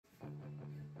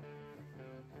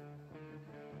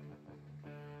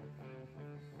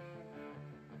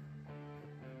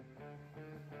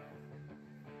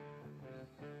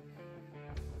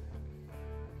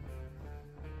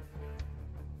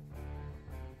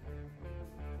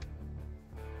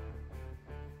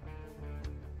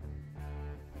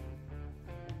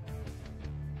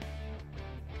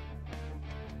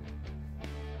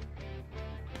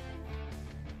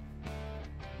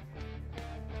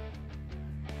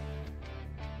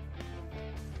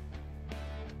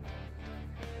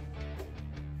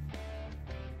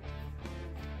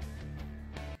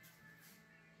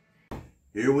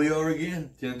Here we are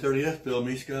again, 1030F, Bill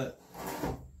Me Scott.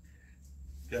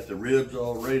 Got the ribs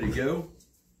all ready to go.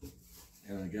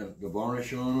 And I got the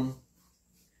varnish on them.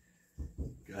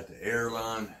 Got the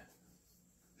airline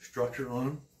structure on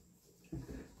them.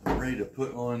 I'm ready to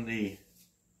put on the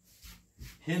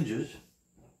hinges.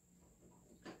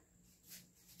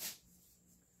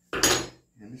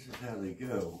 And this is how they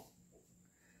go.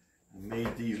 I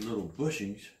made these little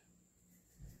bushings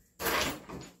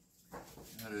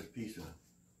out of this piece of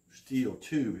steel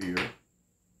tube here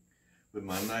with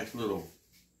my nice little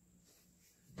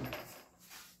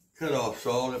cut-off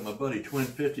saw that my buddy Twin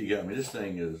 50 got me. This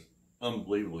thing is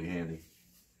unbelievably handy.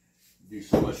 You do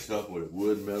so much stuff with it,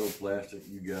 wood, metal, plastic,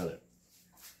 you got it.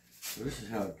 So this is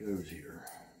how it goes here.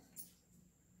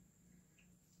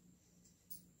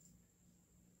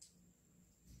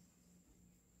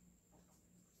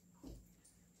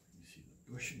 You see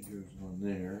the bushing goes on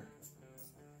there,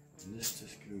 and this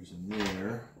just goes in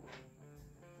there.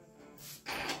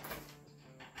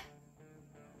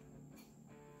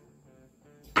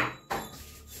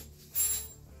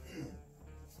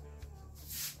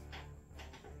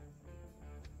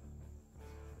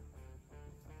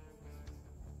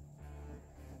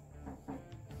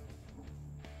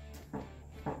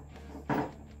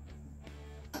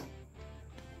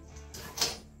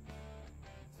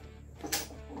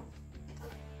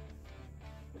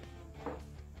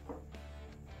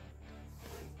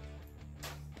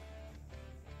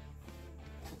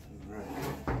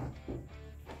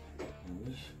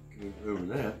 Over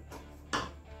that, like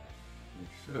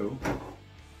so. I'm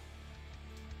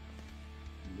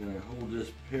going to hold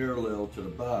this parallel to the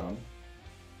bottom.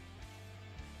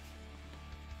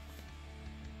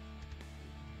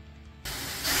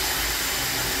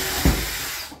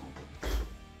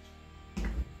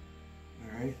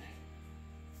 All right,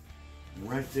 and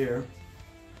right there,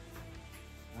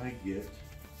 I get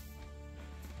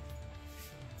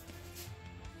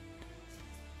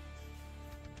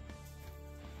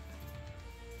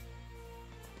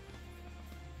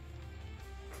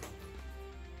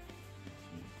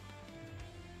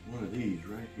one of these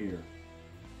right here.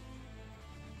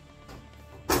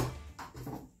 All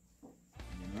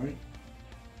right.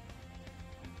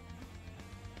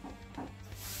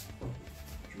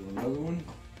 Drill another one.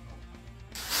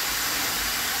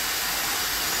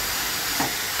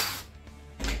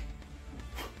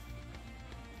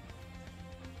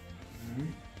 All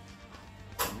right.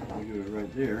 And that goes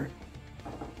right there.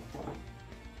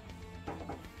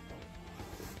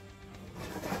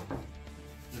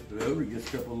 Flip it over,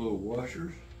 gets a couple little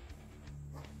washers.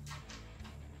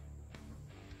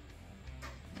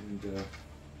 And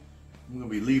I'm going to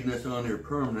be leaving this on there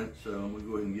permanent, so I'm going to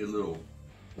go ahead and get a little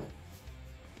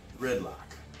thread lock.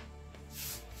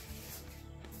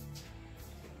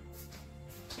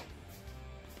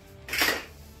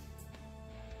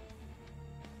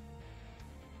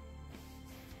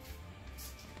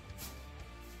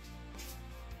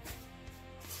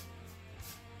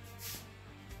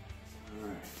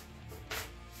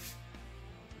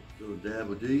 Little dab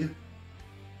will do you.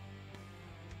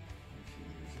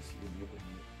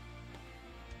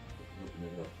 Open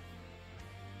it up.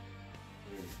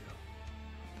 There we go.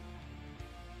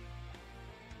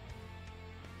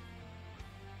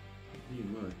 Not need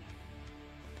much.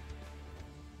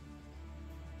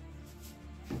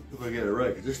 Hope I got it right,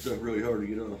 because this stuff's really hard to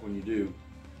get off when you do.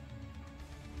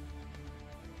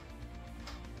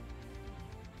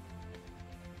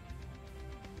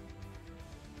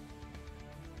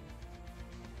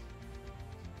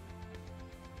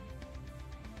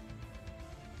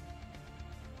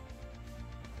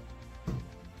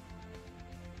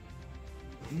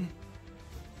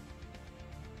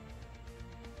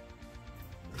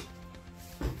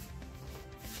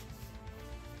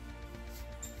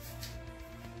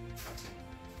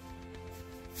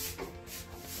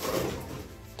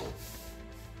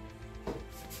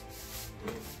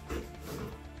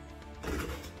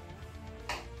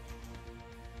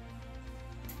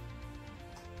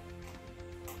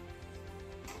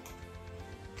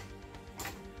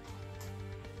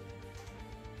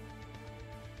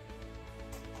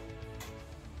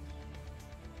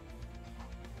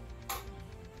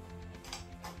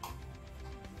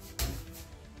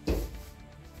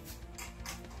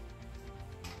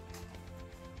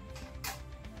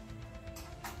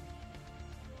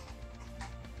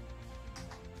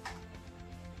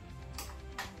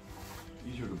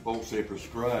 These are the bolts they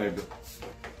prescribed.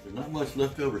 There's not much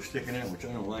left over sticking out, which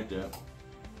I don't like that.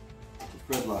 The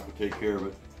thread lock will take care of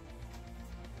it.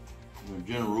 The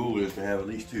general rule is to have at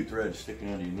least 2 threads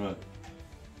sticking out of your nut.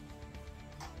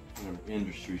 Kind of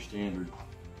industry standard.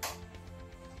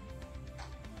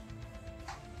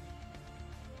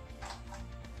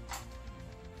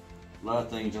 a lot of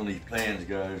things on these plans,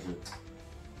 guys, that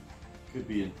could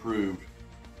be improved,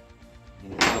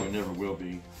 and it probably never will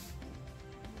be.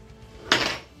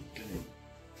 Okay.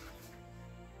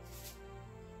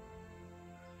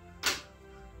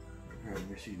 All right, let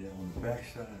me see that on the back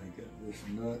side. I got this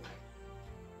nut,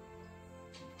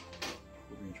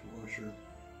 4-inch washer,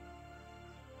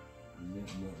 and that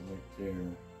nut right there.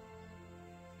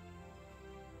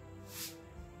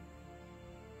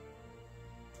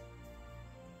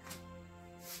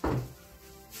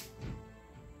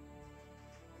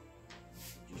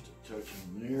 Touch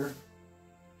on there.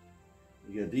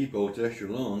 You got deep bolts extra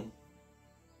long.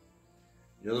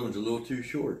 The other one's a little too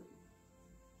short.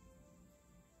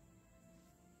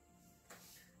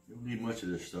 You don't need much of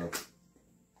this stuff.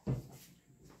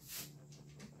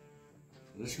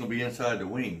 This is going to be inside the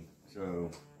wing,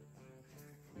 so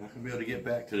I'm not going to be able to get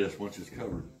back to this once it's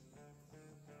covered.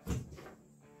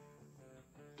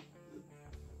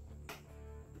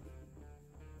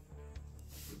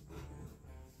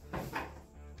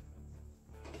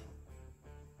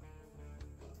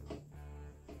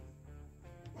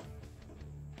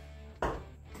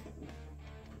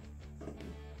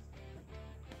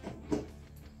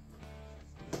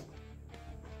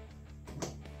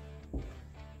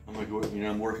 You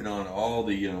know, I'm working on all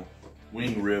the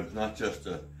wing ribs, not just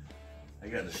I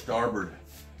got the starboard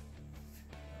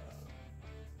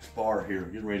spar here,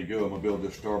 getting ready to go. I'm gonna build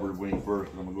this starboard wing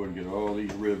first, and I'm gonna go ahead and get all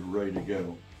these ribs ready to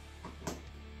go.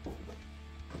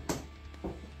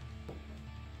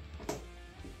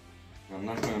 I'm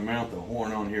not gonna mount the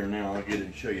horn on here now. I'll get it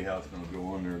and show you how it's gonna go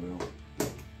on there though.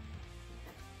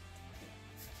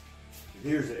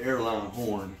 Here's the airline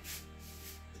horn,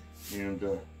 and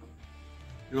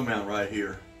it'll mount right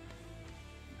here.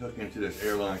 Hook into this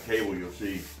airline cable you'll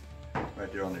see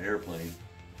right there on the airplane.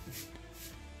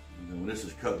 And then when this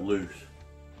is cut loose,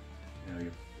 you know,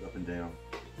 you're up and down.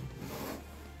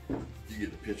 You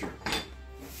get the picture.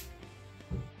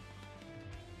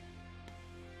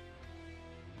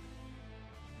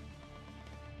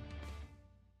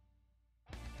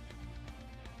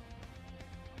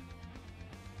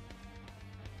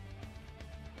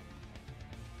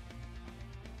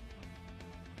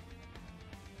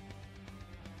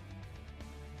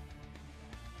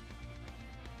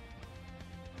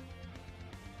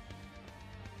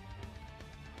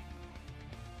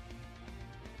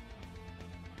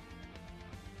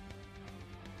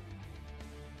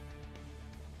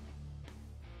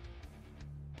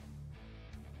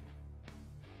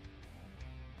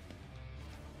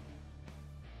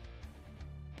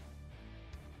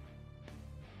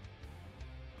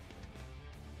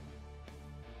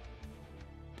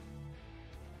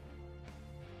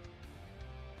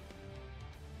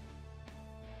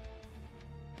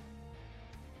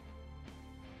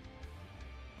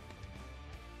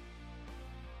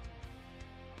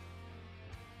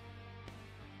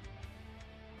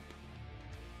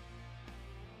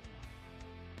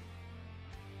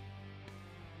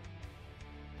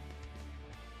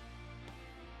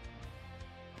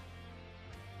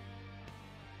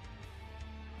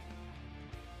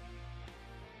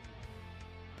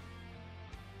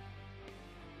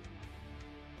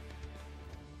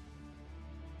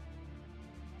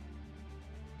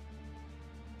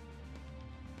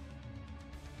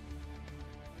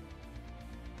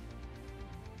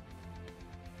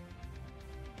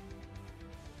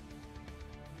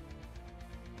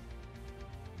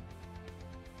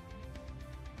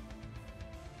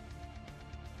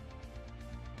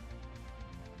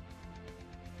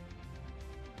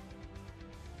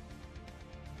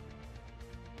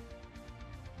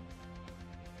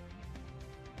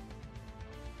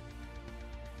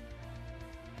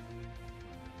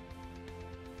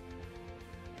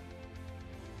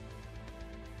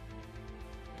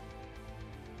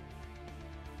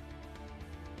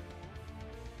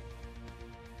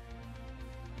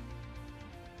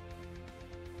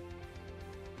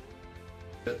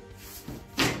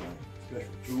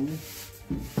 Special tool.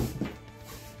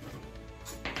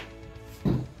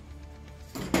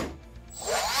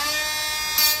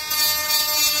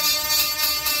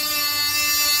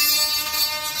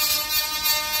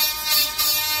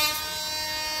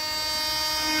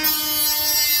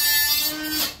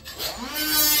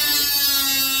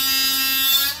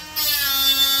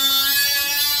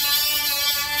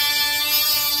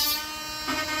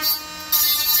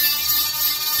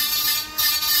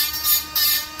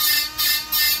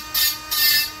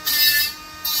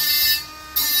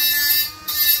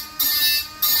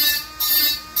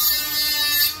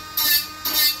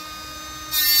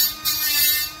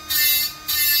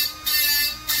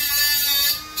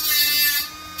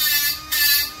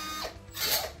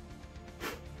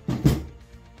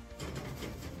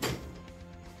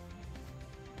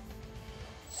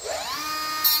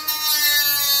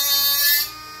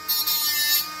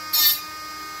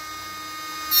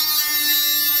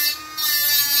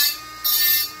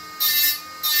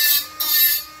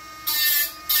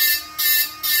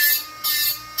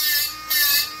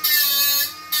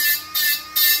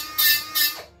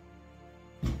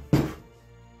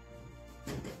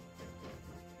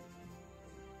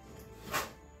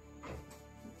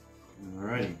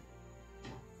 Alrighty.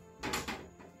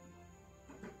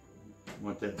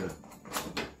 Want that to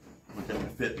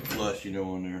fit flush, you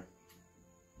know, on there.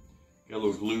 Got a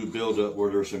little glue buildup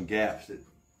where there's some gaps that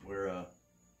where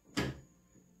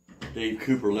Dave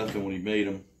Cooper left them when he made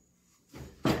them.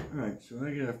 Alright, so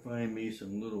I gotta find me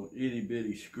some little itty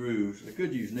bitty screws. I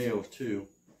could use nails too.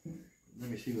 Let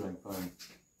me see what I can find.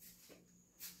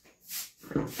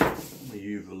 Let me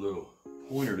use a little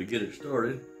pointer to get it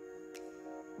started.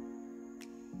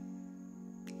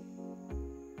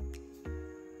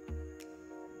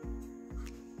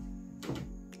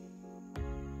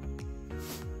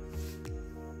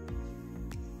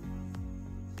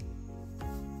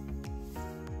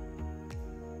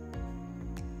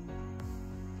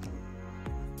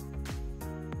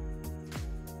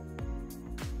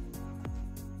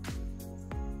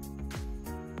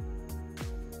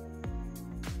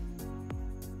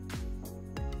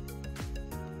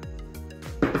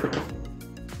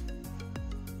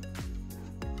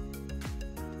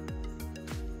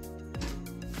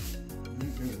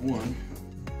 There's one.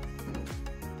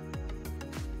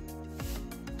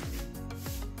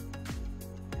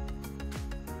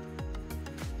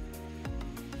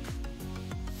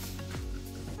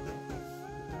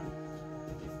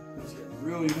 It's getting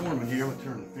really warm in here. I'm gonna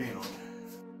turn the fan on.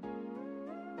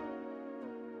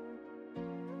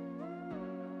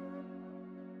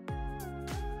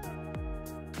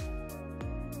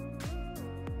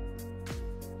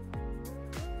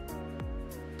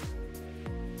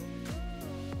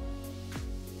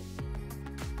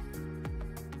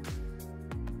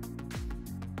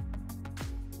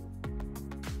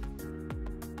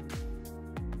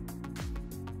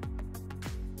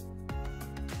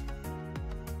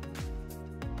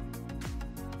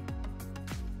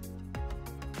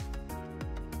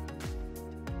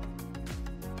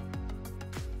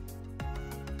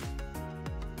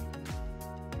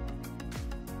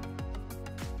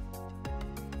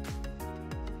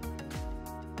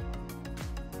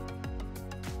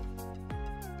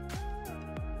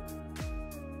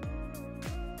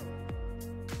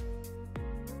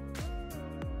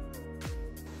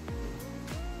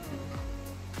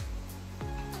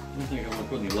 I don't think I'm going to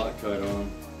put any Loctite on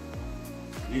them.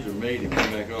 These are made to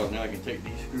come back off. Now I can take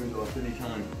these screws off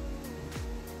anytime.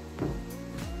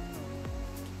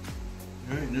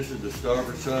 Alright, and this is the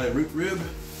starboard side root rib.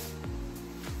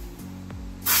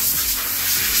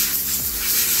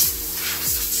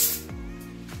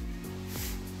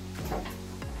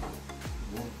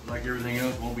 Like everything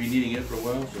else, won't be needing it for a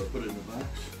while, so I'll put it in the box.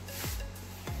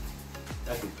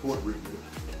 That's a port root rib.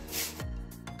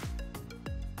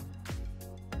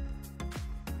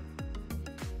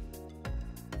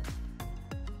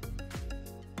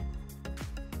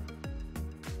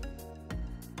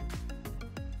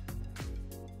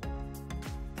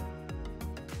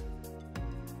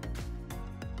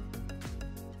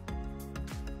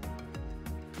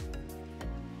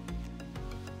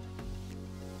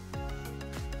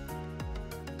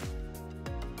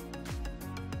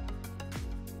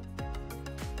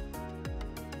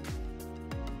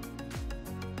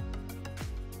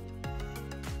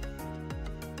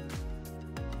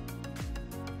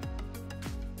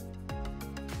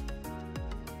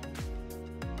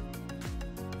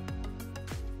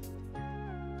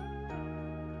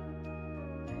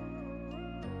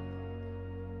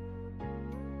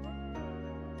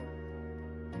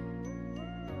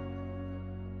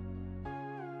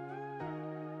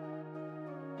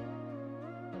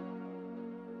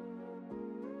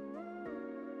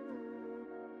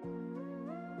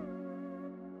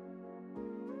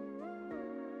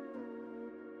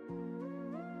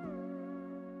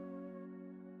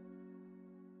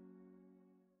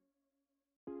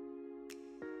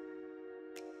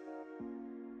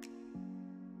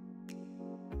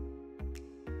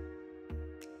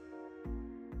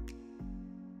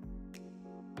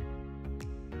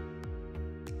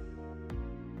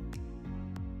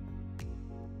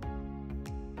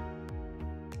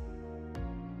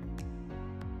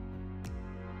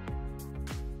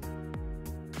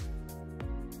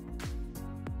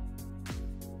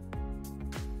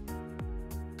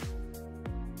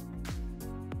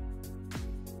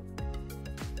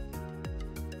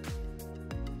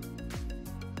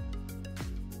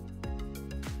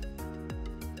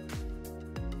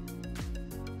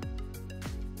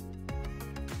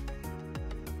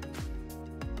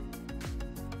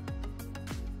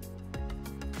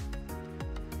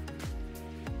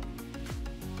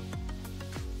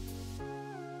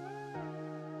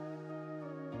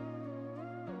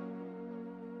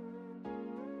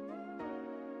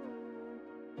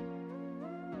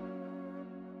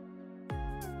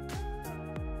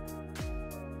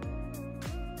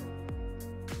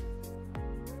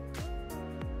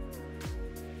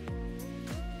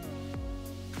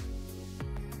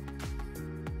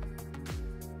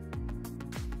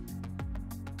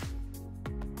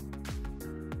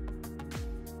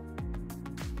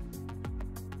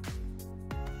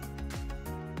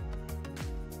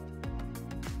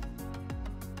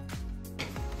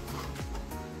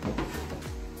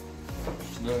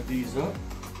 snug these up.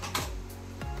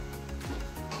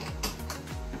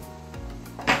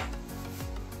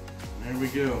 There we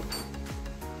go.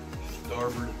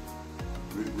 Starboard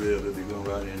root rib. It'll be going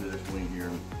right into this wing here.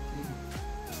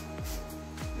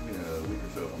 Maybe in a week or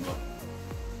so. I'm not.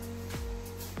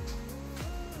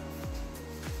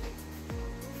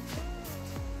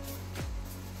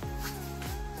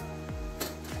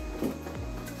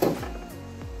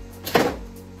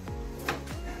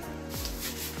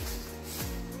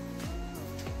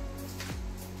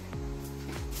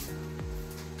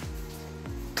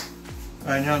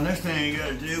 Alright, now the next thing you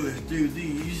gotta do is do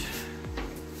these.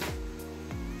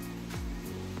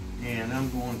 And I'm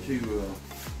going to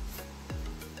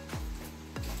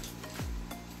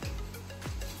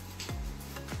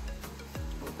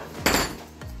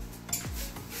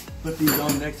put these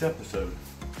on next episode.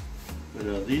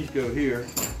 But these go here,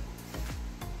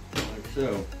 like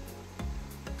so.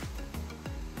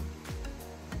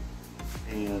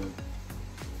 And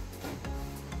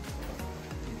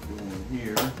these go in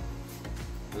here.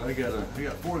 But I got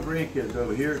 4 grandkids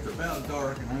over here. It's about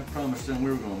dark, and I promised them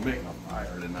we were going to make a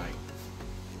fire tonight.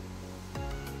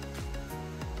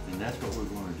 And that's what we're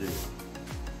going to do.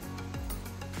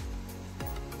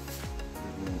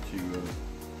 We're going to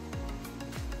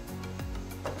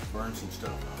burn some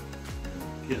stuff up. You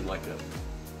know, kids like that stuff.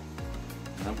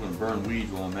 And I'm going to burn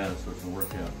weeds while I'm at it, so it's going to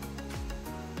work out.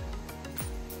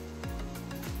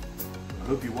 I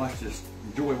hope you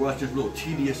enjoy watching this little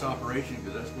tedious operation,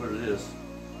 because that's what it is.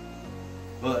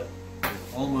 But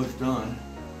it's almost done,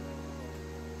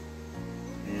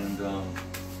 and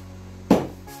we'll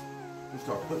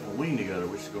start putting a wing together,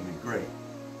 which is going to be great.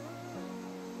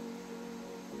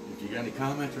 If you got any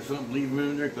comments or something, leave them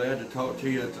in there. Glad to talk to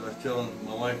you. I was telling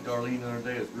my wife Darlene the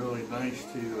other day, it's really nice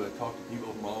to talk to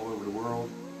people from all over the world.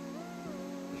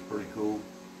 It's pretty cool,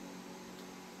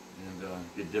 and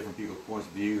get different people's points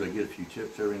of view. I get a few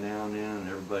tips every now and then, and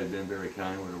everybody's been very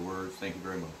kind with their words. Thank you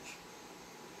very much.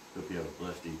 Hope you have a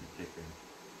blessed evening. Take care.